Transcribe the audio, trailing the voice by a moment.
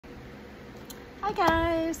Hi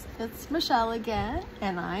guys, it's Michelle again,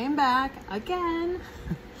 and I am back again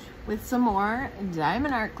with some more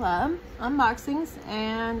Diamond Art Club unboxings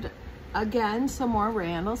and again some more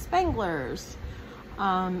Randall Spanglers.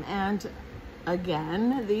 And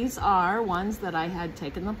again, these are ones that I had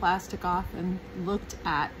taken the plastic off and looked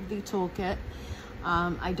at the toolkit.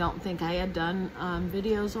 I don't think I had done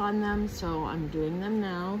videos on them, so I'm doing them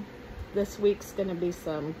now. This week's gonna be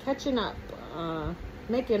some catching up,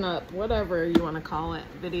 making up, whatever you want to call it,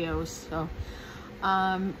 videos. So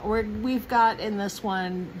we've got in this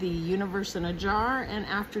one the Universe in a Jar and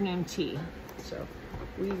Afternoon Tea. So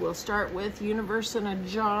we will start with Universe in a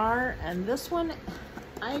Jar, and this one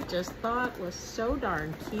I just thought was so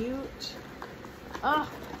darn cute.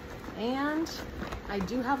 Oh, and I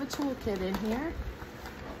do have a toolkit in here.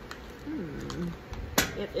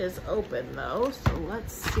 It is open though, so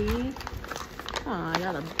let's see. Oh, I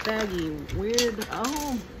got a baggy, weird,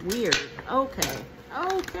 oh, weird.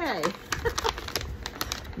 Okay.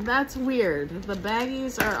 That's weird. The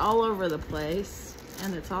baggies are all over the place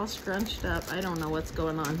and it's all scrunched up. I don't know what's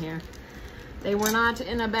going on here. They were not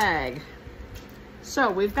in a bag. So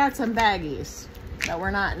we've got some baggies that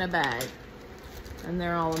were not in a bag and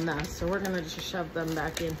they're all a mess. So we're gonna just shove them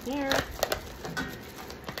back in here.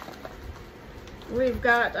 We've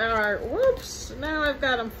got our, whoops, now I've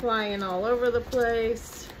got them flying all over the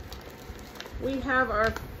place. We have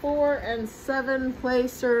our 4 and 7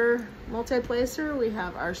 placer, multi-placer. We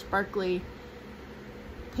have our sparkly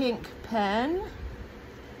pink pen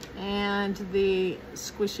and the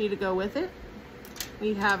squishy to go with it.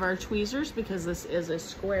 We have our tweezers because this is a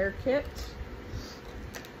square kit.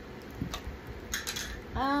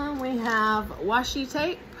 We have washi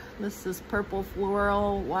tape. This is purple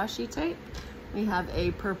floral washi tape. We have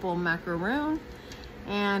a purple macaroon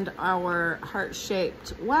and our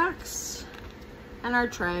heart-shaped wax and our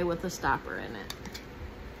tray with a stopper in it.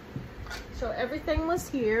 So everything was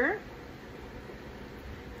here.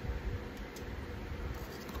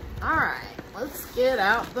 All right, let's get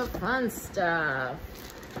out the fun stuff.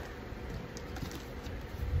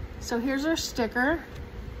 So here's our sticker.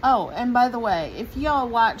 Oh, and by the way, if y'all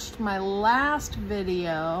watched my last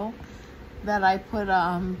video that I put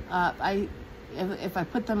up, if I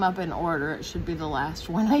put them up in order, it should be the last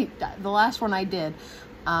one I did.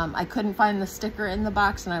 I couldn't find the sticker in the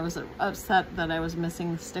box and I was upset that I was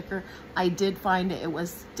missing the sticker. I did find it. It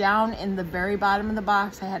was down in the very bottom of the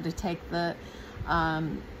box. I had to take the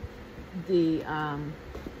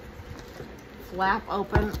flap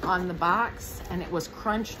open on the box and it was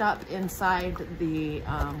crunched up inside the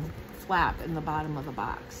flap in the bottom of the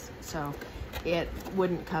box. So it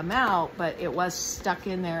wouldn't come out, but it was stuck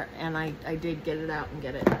in there and I did get it out and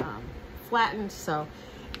get it flattened. So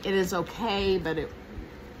it is okay, but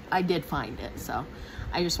I did find it. So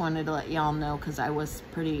I just wanted to let y'all know because I was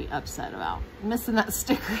pretty upset about missing that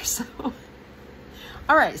sticker. So,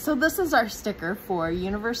 all right, so this is our sticker for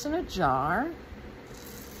Universe in a Jar.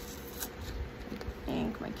 I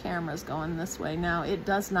think my camera's going this way now. It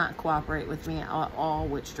does not cooperate with me at all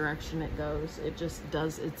which direction it goes. It just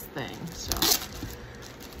does its thing. So,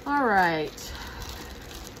 all right,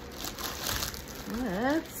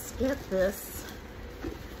 let's get this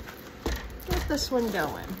one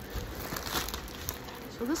going.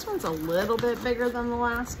 So this one's a little bit bigger than the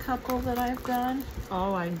last couple that I've done.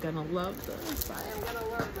 Oh, I'm gonna love this. I am gonna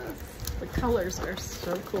love this. The colors are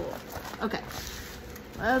so cool. Okay.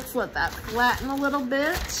 Let's let that flatten a little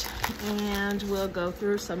bit and we'll go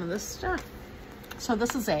through some of this stuff. So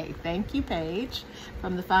this is a thank you page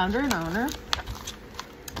from the founder and owner.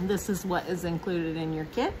 This is what is included in your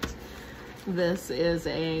kit. This is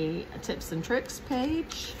a tips and tricks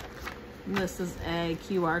page. This is a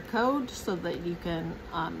QR code so that you can,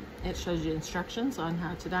 it shows you instructions on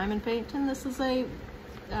how to diamond paint. And this is a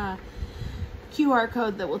QR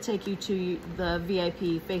code that will take you to the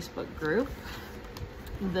VIP Facebook group.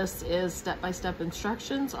 This is step-by-step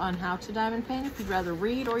instructions on how to diamond paint if you'd rather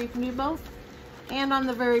read, or you can do both. And on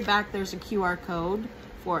the very back, there's a QR code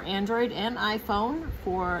for Android and iPhone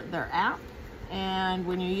for their app. And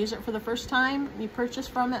when you use it for the first time, you purchase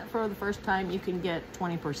from it for the first time, you can get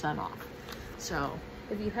 20% off. So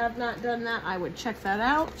if you have not done that, I would check that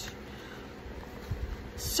out.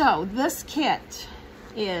 So this kit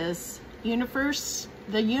is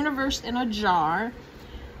The Universe in a Jar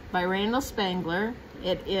by Randall Spangler.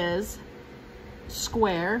 It is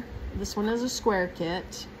square. This one is a square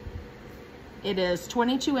kit. It is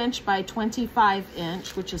 22 inch by 25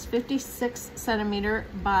 inch, which is 56 centimeter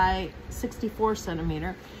by 64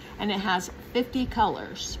 centimeter, and it has 50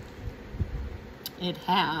 colors. It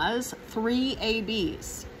has 3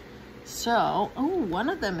 ABs. So, oh, one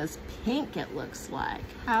of them is pink, it looks like.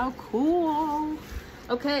 How cool.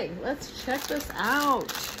 Okay, let's check this out.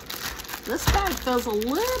 This bag feels a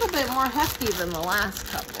little bit more hefty than the last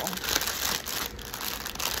couple.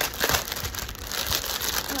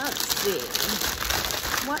 Let's see.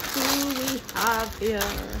 What do we have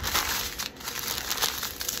here?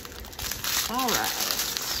 All right.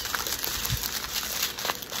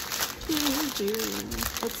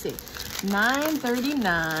 Let's see.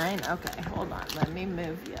 $9.39. Okay, hold on. Let me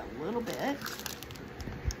move you a little bit. There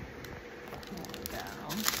we go.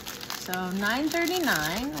 So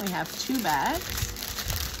 $9.39. We have 2 bags.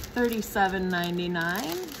 $37.99.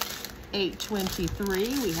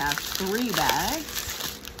 $8.23. We have 3 bags.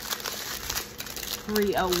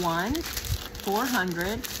 $3.01.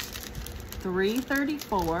 $400.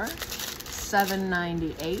 $3.34.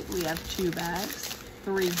 $7.98. We have 2 bags.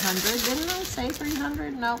 $300. Didn't I say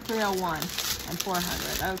 $300? No, $301 and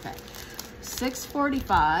 $400. Okay.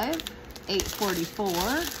 $6.45.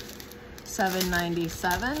 $8.44.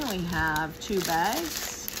 $7.97. We have 2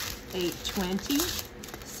 bags. $8.20.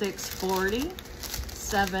 $6.40.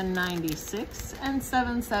 $7.96 and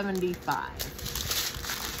 $7.75.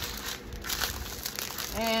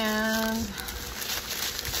 And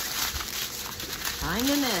find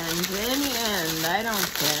an end, any end, I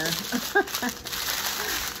don't care.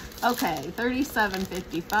 Okay,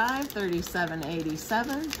 $37.55,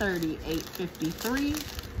 $37.87, $38.53,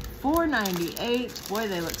 $4.98. Boy,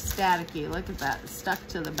 they look staticky. Look at that, stuck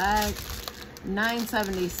to the bag.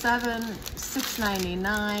 $9.77,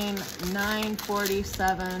 $6.99,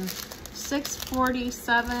 $9.47,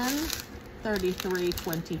 $6.47,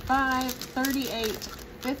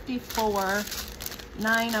 $33.25, $38.54,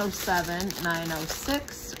 $9.07,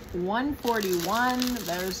 $9.06, $141.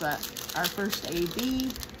 There's our first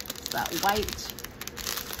AB. It's that white.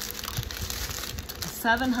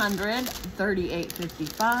 $700,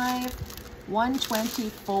 $38.55,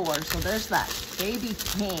 $124. So there's that baby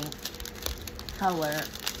pink color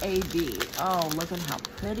AB. Oh, look at how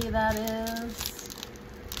pretty that is.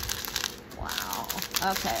 Wow.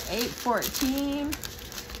 Okay, $8.14,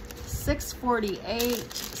 $6.48,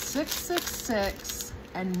 $6.66,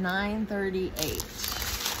 and $9.38.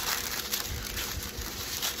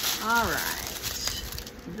 All right.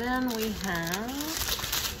 Then we have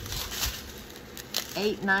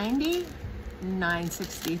 $8.90,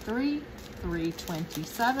 $9.63,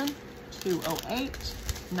 $3.27, $2.08,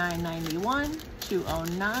 $9.91,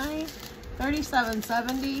 $2.09,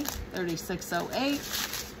 $37.70, $36.08,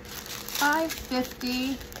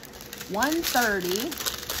 $5.50,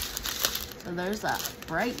 $1.30. So there's that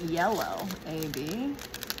bright yellow AB.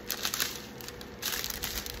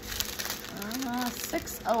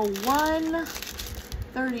 $6.01,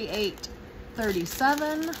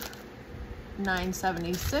 $38.37,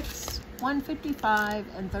 $9.76, $1.55,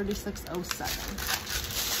 and $36.07.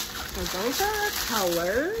 So those are our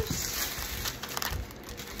colors.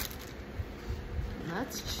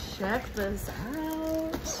 Let's check this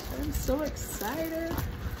out. I'm so excited.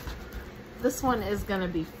 This one is gonna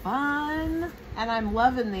be fun. And I'm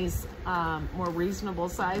loving these more reasonable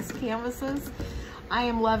sized canvases. I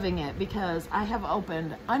am loving it because I have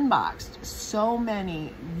unboxed so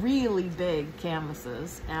many really big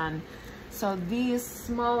canvases. And so these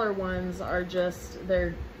smaller ones are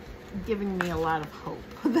they're giving me a lot of hope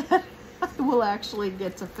that I will actually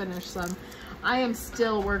get to finish some. I am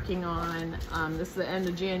still working on, this is the end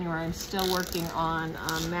of January, I'm still working on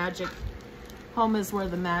Magic, Home is Where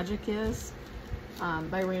the Magic Is,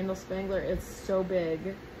 by Randall Spangler. It's so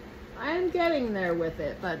big. I'm getting there with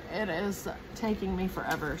it, but it is taking me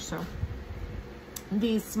forever. So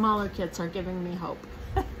these smaller kits are giving me hope.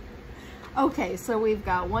 Okay, so we've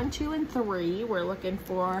got 1, 2, and 3 we're looking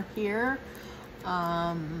for here.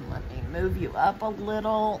 Let me move you up a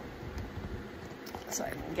little so I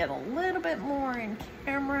can get a little bit more in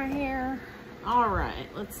camera here. All right,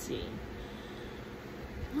 let's see.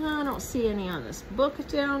 I don't see any on this book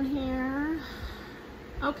down here.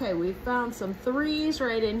 Okay, we found some 3s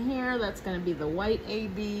right in here. That's gonna be the white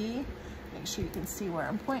AB. Make sure you can see where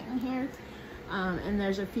I'm pointing here. And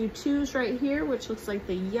there's a few 2s right here, which looks like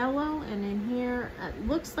the yellow. And in here, it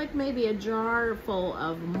looks like maybe a jar full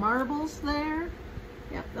of marbles there.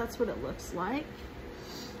 Yep, that's what it looks like.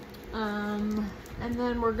 And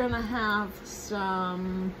then we're gonna have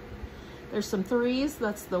there's some 3s.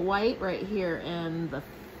 That's the white right here, and the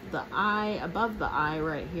eye, above the eye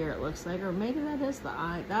right here, it looks like, or maybe that is the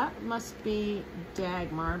eye. That must be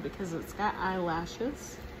Dagmar because it's got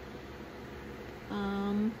eyelashes.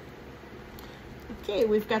 Okay,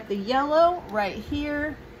 we've got the yellow right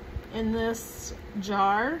here in this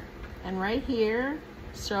jar, and right here,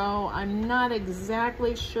 So I'm not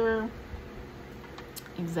exactly sure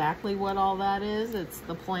exactly what all that is. It's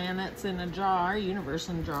the planets in a jar, universe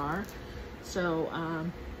in a jar. So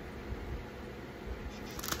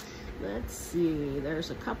let's see,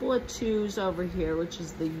 there's a couple of 2s over here, which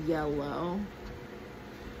is the yellow,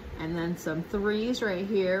 and then some 3s right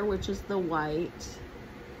here, which is the white,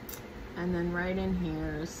 and then right in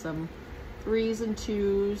here is some 3s and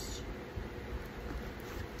 2s.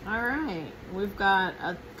 All right, we've got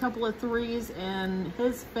a couple of 3s in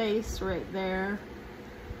his face right there.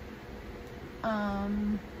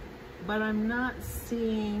 But I'm not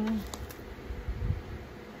seeing,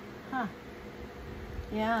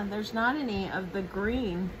 yeah, there's not any of the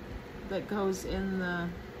green that goes in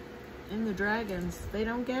the dragons. They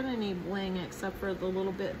don't get any bling except for the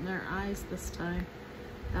little bit in their eyes this time.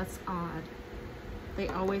 That's odd. They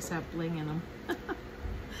always have bling in them.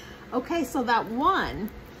 Okay, so that one,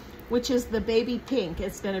 which is the baby pink,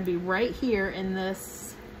 it's going to be right here in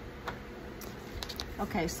this.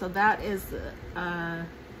 Okay, so that is, I'm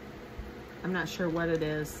not sure what it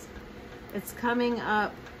is. It's coming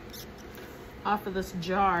up off of this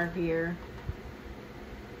jar here.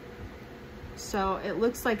 So it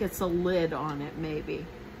looks like it's a lid on it, maybe.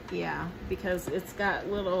 Yeah, because it's got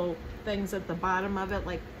little things at the bottom of it,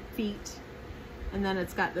 like feet. And then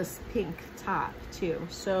it's got this pink top too.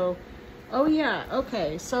 So, oh yeah,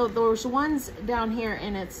 okay. So there's ones down here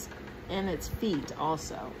in its feet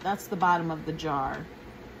also. That's the bottom of the jar.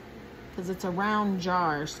 Because it's a round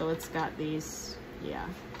jar, so it's got these, yeah.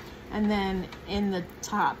 And then in the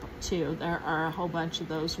top too, there are a whole bunch of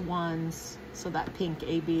those ones. So that pink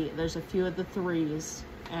AB, there's a few of the 3s,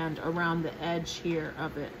 and around the edge here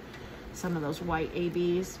of it, some of those white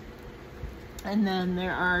ABs. And then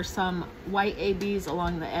there are some white ABs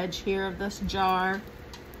along the edge here of this jar.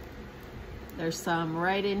 There's some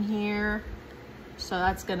right in here. So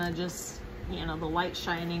that's gonna just, you know, the light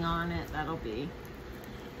shining on it, that'll be.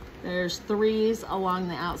 There's 3s along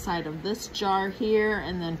the outside of this jar here,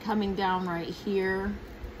 and then coming down right here.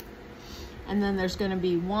 And then there's gonna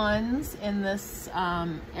be 1s in this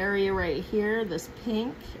area right here, this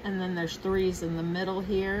pink, and then there's 3s in the middle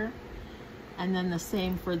here. And then the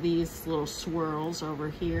same for these little swirls over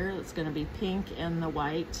here. It's gonna be pink and the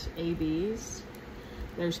white ABs.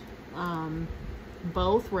 There's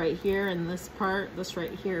both right here in this part, this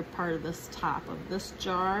right here, part of this top of this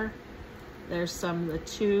jar. There's some of the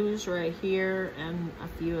 2s right here and a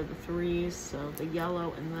few of the 3s, so the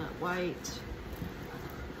yellow and the white.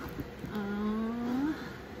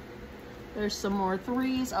 There's some more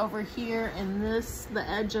 3s over here in this, the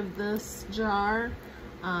edge of this jar.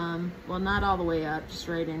 Well, not all the way up, just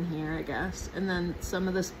right in here, I guess. And then some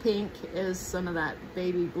of this pink is some of that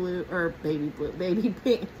baby blue, or baby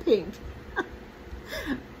pink.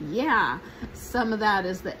 Yeah, some of that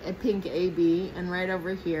is the pink AB, and right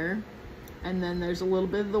over here. And then there's a little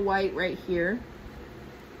bit of the white right here.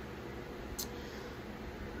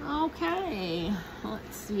 Okay,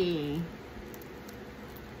 let's see.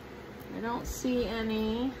 I don't see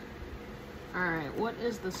any. All right, what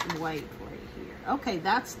is this white right here? Okay,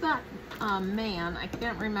 that's that man. I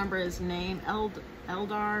can't remember his name,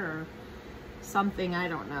 Eldar or something, I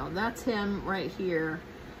don't know. That's him right here.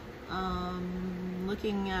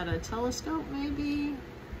 Looking at a telescope maybe,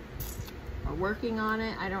 or working on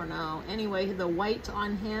it, I don't know. Anyway, the white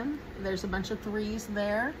on him, there's a bunch of 3s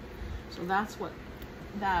there. So that's what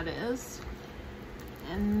that is.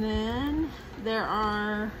 And then there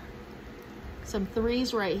are some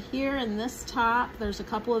 3s right here in this top. There's a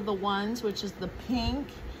couple of the 1s, which is the pink.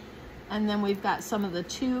 And then we've got some of the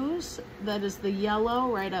 2s. That is the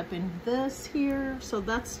yellow right up in this here. So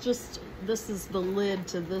that's just, this is the lid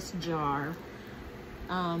to this jar.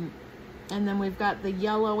 And then we've got the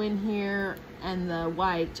yellow in here, and the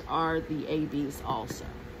white are the ABs also.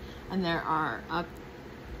 And there are a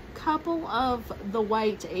couple of the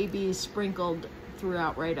white ABs sprinkled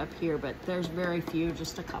throughout right up here, but there's very few,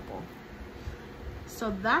 just a couple.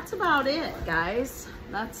 So that's about it, guys.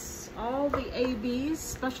 That's all the ABs,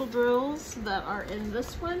 special drills that are in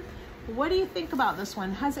this one. What do you think about this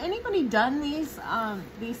one? Has anybody done these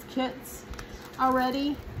kits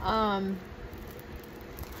already?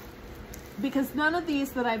 Because none of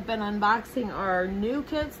these that I've been unboxing are new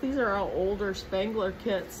kits. These are all older Spangler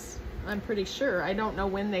kits, I'm pretty sure. I don't know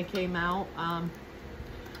when they came out,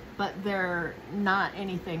 but they're not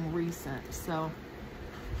anything recent. So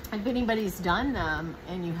if anybody's done them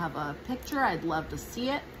and you have a picture, I'd love to see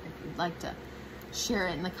it. If you'd like to share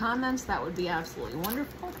it in the comments, that would be absolutely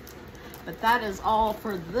wonderful. But that is all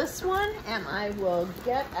for this one, and I will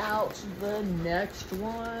get out the next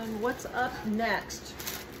one. What's up next?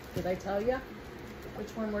 Did I tell you?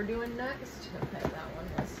 which one we're doing next. Okay, that one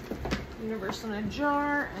was Universe in a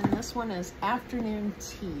Jar, and this one is Afternoon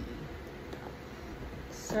Tea.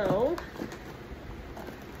 So,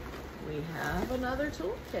 we have another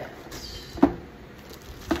toolkit.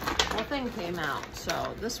 The whole thing came out.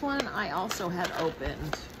 So, this one I also had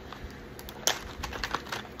opened.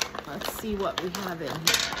 Let's see what we have in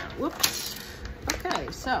here. Whoops. Okay,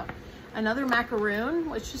 so another macaroon,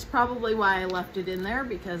 which is probably why I left it in there,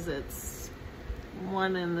 because it's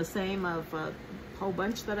one and the same of a whole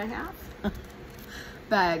bunch that I have.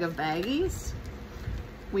 Bag of baggies.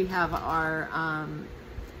 We have our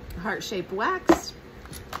heart-shaped wax.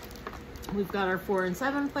 We've got our 4 and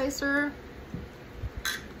 7 placer.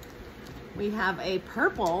 We have a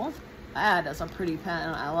purple. That is a pretty pen.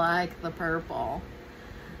 I like the purple.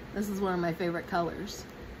 This is one of my favorite colors,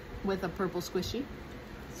 with a purple squishy.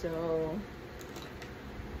 So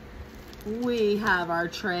we have our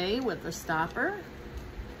tray with the stopper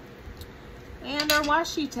and our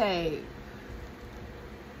washi tape.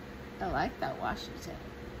 I like that washi tape.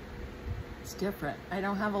 It's different. I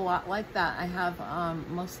don't have a lot like that. I have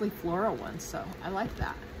mostly floral ones, so I like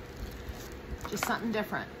that. Just something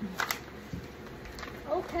different.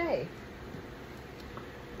 Okay.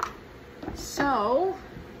 So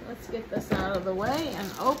let's get this out of the way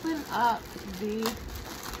and open up the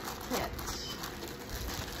kit.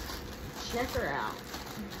 Check her out.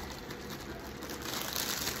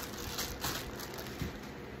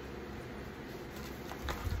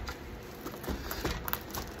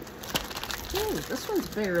 Ooh, this one's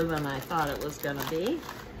bigger than I thought it was gonna be.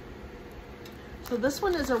 So this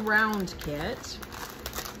one is a round kit.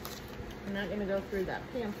 I'm not gonna go through that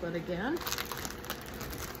pamphlet again.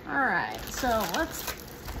 All right, so let's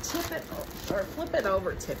tip it or flip it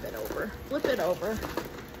over, tip it over, flip it over.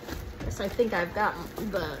 Yes, I think I've got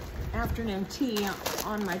the afternoon tea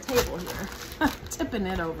on my table here. Tipping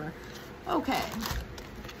it over. Okay.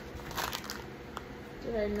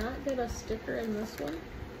 Did I not get a sticker in this one?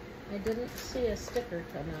 I didn't see a sticker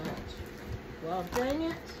come out. Well, dang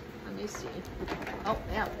it. Let me see. Oh,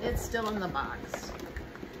 yeah, it's still in the box.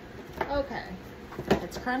 Okay.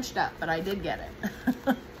 It's crunched up, but I did get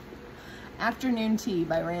it. Afternoon Tea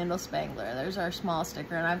by Randall Spangler. There's our small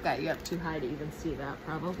sticker, and I've got you up too high to even see that,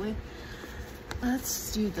 probably.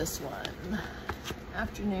 Let's do this one.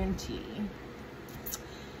 Afternoon Tea.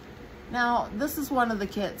 Now, this is one of the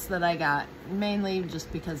kits that I got, mainly just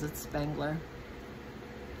because it's Spangler.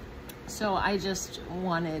 So I just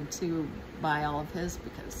wanted to buy all of his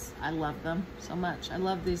because I love them so much. I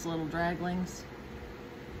love these little draglings.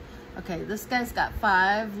 Okay, this guy's got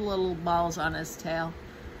 5 little balls on his tail,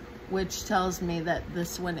 which tells me that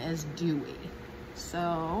this one is dewy.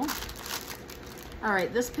 So, all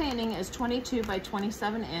right, this painting is 22 by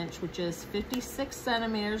 27 inch, which is 56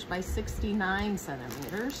 centimeters by 69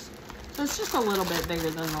 centimeters. So it's just a little bit bigger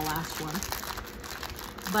than the last one.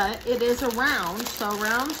 But it is a round, so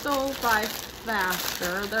rounds go by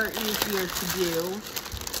faster. They're easier to do,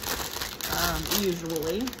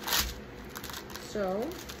 usually. So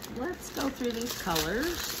let's go through these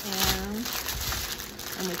colors and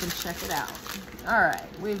we can check it out. All right,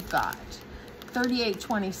 we've got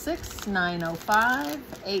 3826, 905,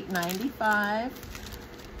 895,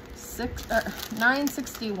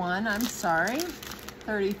 961, I'm sorry,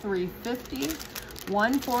 3350,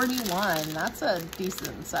 141. That's a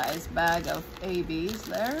decent sized bag of ABs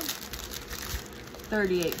there.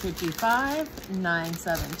 3855,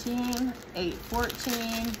 917,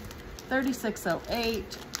 814,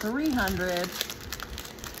 3608, 300,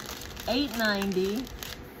 890,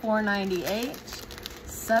 498,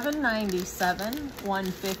 797,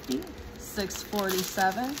 150,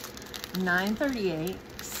 647, 938,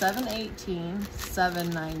 718,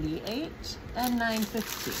 798, and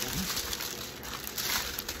 915.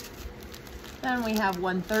 Then we have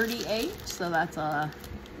 138, so that's a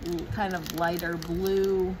kind of lighter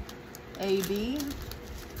blue AB.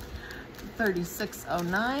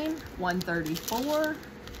 3609, 134,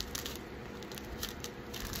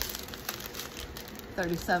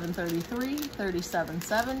 3733,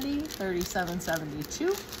 3770,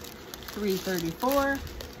 3772, 334,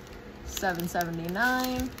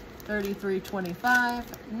 779,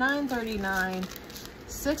 3325, 939,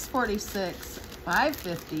 646,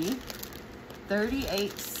 550,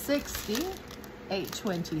 3860,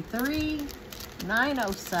 823,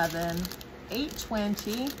 907,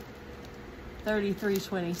 820,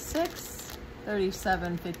 3326,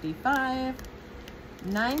 3755,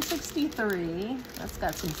 963, that's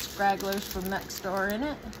got some scragglers from next door in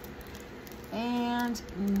it, and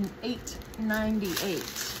 898.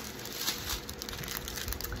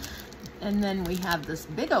 And then we have this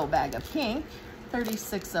big old bag of pink,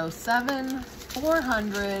 3607,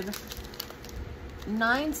 400,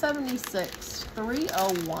 976,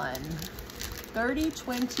 301,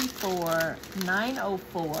 3024,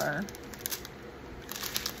 904,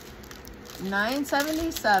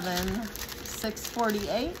 977,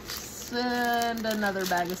 648, and another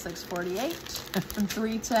bag of 648.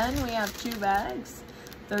 310, we have 2 bags.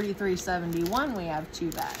 3371, we have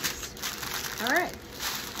 2 bags. All right,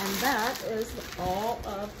 and that is all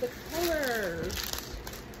of the colors.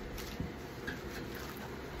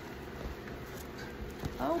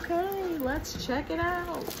 Okay, let's check it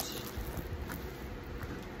out.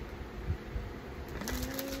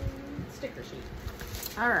 Sticker sheet.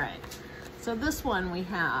 All right, so this one we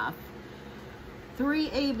have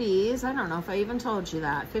 3 ABs. I don't know if I even told you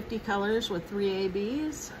that. 50 colors with 3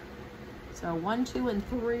 ABs. So 1, 2, and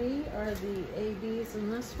 3 are the ABs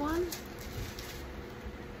in this one.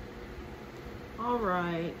 All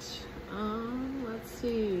right, let's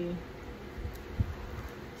see.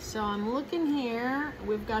 So I'm looking here.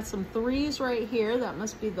 We've got some 3s right here. That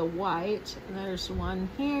must be the white. And there's one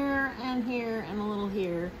here, and a little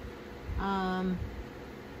here. Let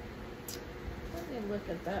me look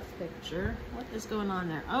at that picture. What is going on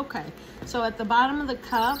there? Okay, so at the bottom of the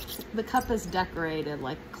cup is decorated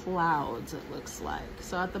like clouds, it looks like.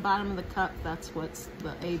 So at the bottom of the cup, that's what's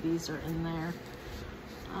the ABs are in there.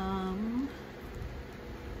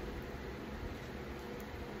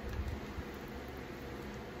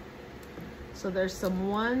 So there's some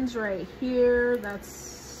 1s right here.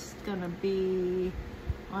 That's gonna be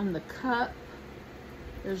on the cup.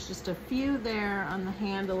 There's just a few there on the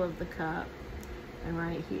handle of the cup and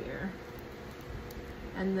right here.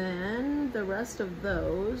 And then the rest of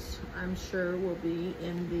those, I'm sure, will be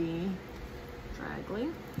in the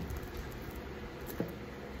straggling.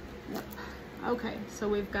 Yep. Okay, so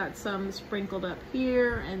we've got some sprinkled up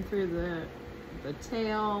here and through the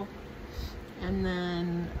tail, and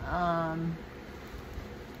then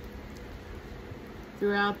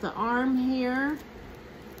throughout the arm here,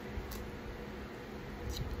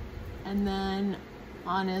 and then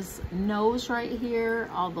on his nose right here,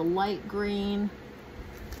 all the light green,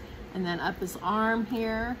 and then up his arm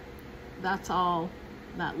here, that's all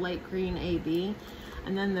that light green AB.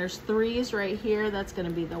 And then there's 3s right here, that's gonna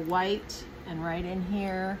be the white, and right in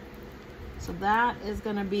here. So that is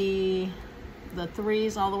gonna be the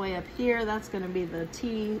 3s all the way up here. That's gonna be the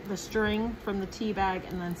string from the tea bag,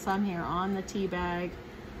 and then some here on the tea bag.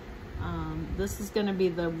 This is gonna be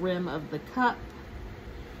the rim of the cup.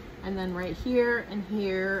 And then right here and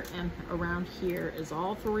around here is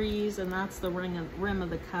all 3s, and that's the rim of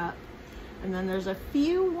the cup. And then there's a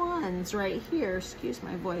few 1s right here, excuse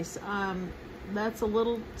my voice. That's a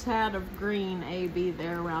little tad of green AB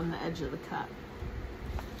there around the edge of the cup.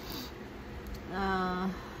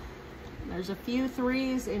 There's a few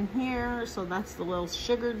 3s in here, so that's the little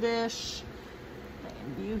sugar dish.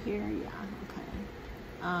 In view here, yeah, okay.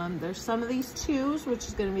 There's some of these 2s, which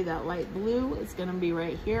is gonna be that light blue. It's gonna be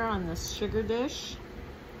right here on this sugar dish.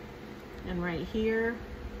 And right here.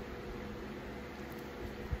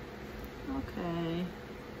 Okay.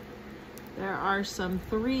 There are some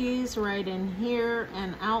 3s right in here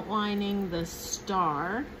and outlining the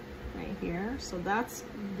star right here. So that's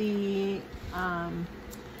the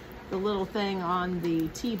little thing on the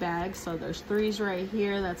tea bag. So there's 3s right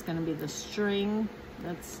here. That's gonna be the string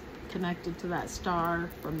that's connected to that star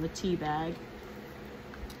from the tea bag.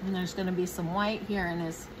 And there's gonna be some white here in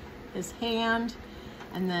his hand.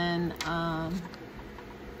 And then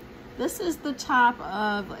this is the top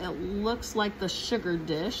of, it looks like the sugar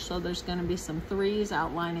dish. So there's gonna be some 3s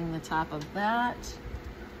outlining the top of that.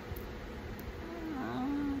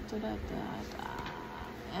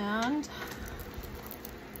 And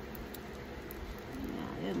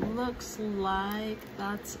yeah, it looks like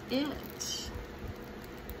that's it.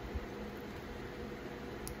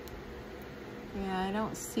 Yeah, I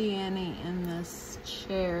don't see any in this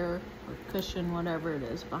chair or cushion, whatever it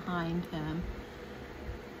is, behind him.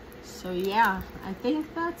 So yeah, I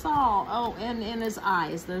think that's all. Oh, and in his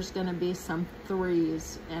eyes, there's gonna be some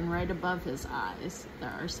 3s, and right above his eyes,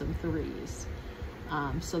 there are some 3s.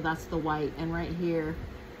 So that's the white, and right here,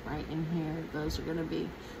 right in here, those are gonna be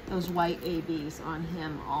those white ABs on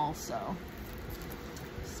him also.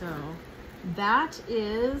 So that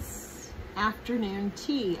is afternoon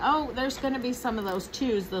tea. Oh, there's gonna be some of those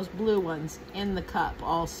 2s, those blue ones, in the cup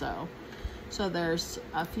also. So there's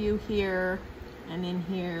a few here and in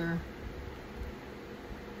here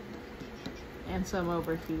and some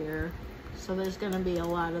over here. So there's gonna be a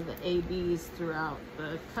lot of the ABs throughout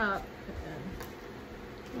the cup. And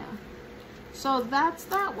yeah, So that's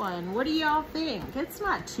that one. What do y'all think? It's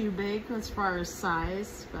not too big as far as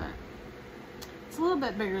size, but it's a little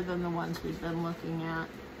bit bigger than the ones we've been looking at.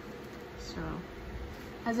 So,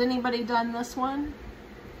 has anybody done this one?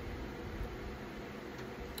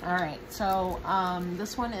 All right, so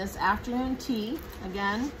this one is Afternoon Tea,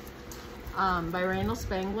 again, by Randall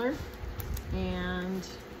Spangler. And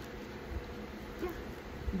yeah,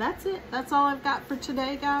 that's it. That's all I've got for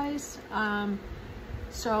today, guys.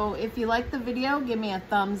 So if you like the video, give me a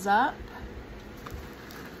thumbs up.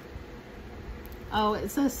 Oh, it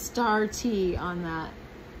says Star Tea on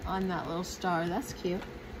that little star. That's cute.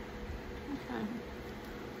 Okay.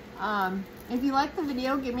 If you like the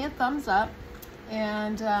video, give me a thumbs up.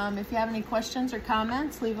 And if you have any questions or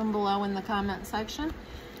comments, leave them below in the comment section.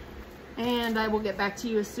 And I will get back to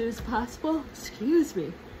you as soon as possible. Excuse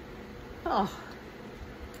me. Oh,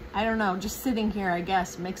 I don't know. Just sitting here, I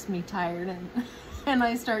guess, makes me tired and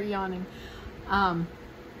I start yawning.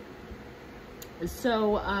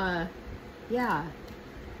 Yeah.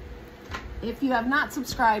 If you have not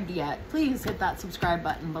subscribed yet, please hit that subscribe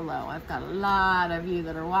button below. I've got a lot of you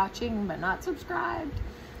that are watching but not subscribed.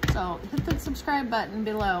 So hit the subscribe button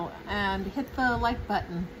below and hit the like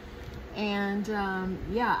button. And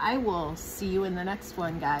yeah, I will see you in the next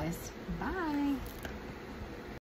one, guys. Bye.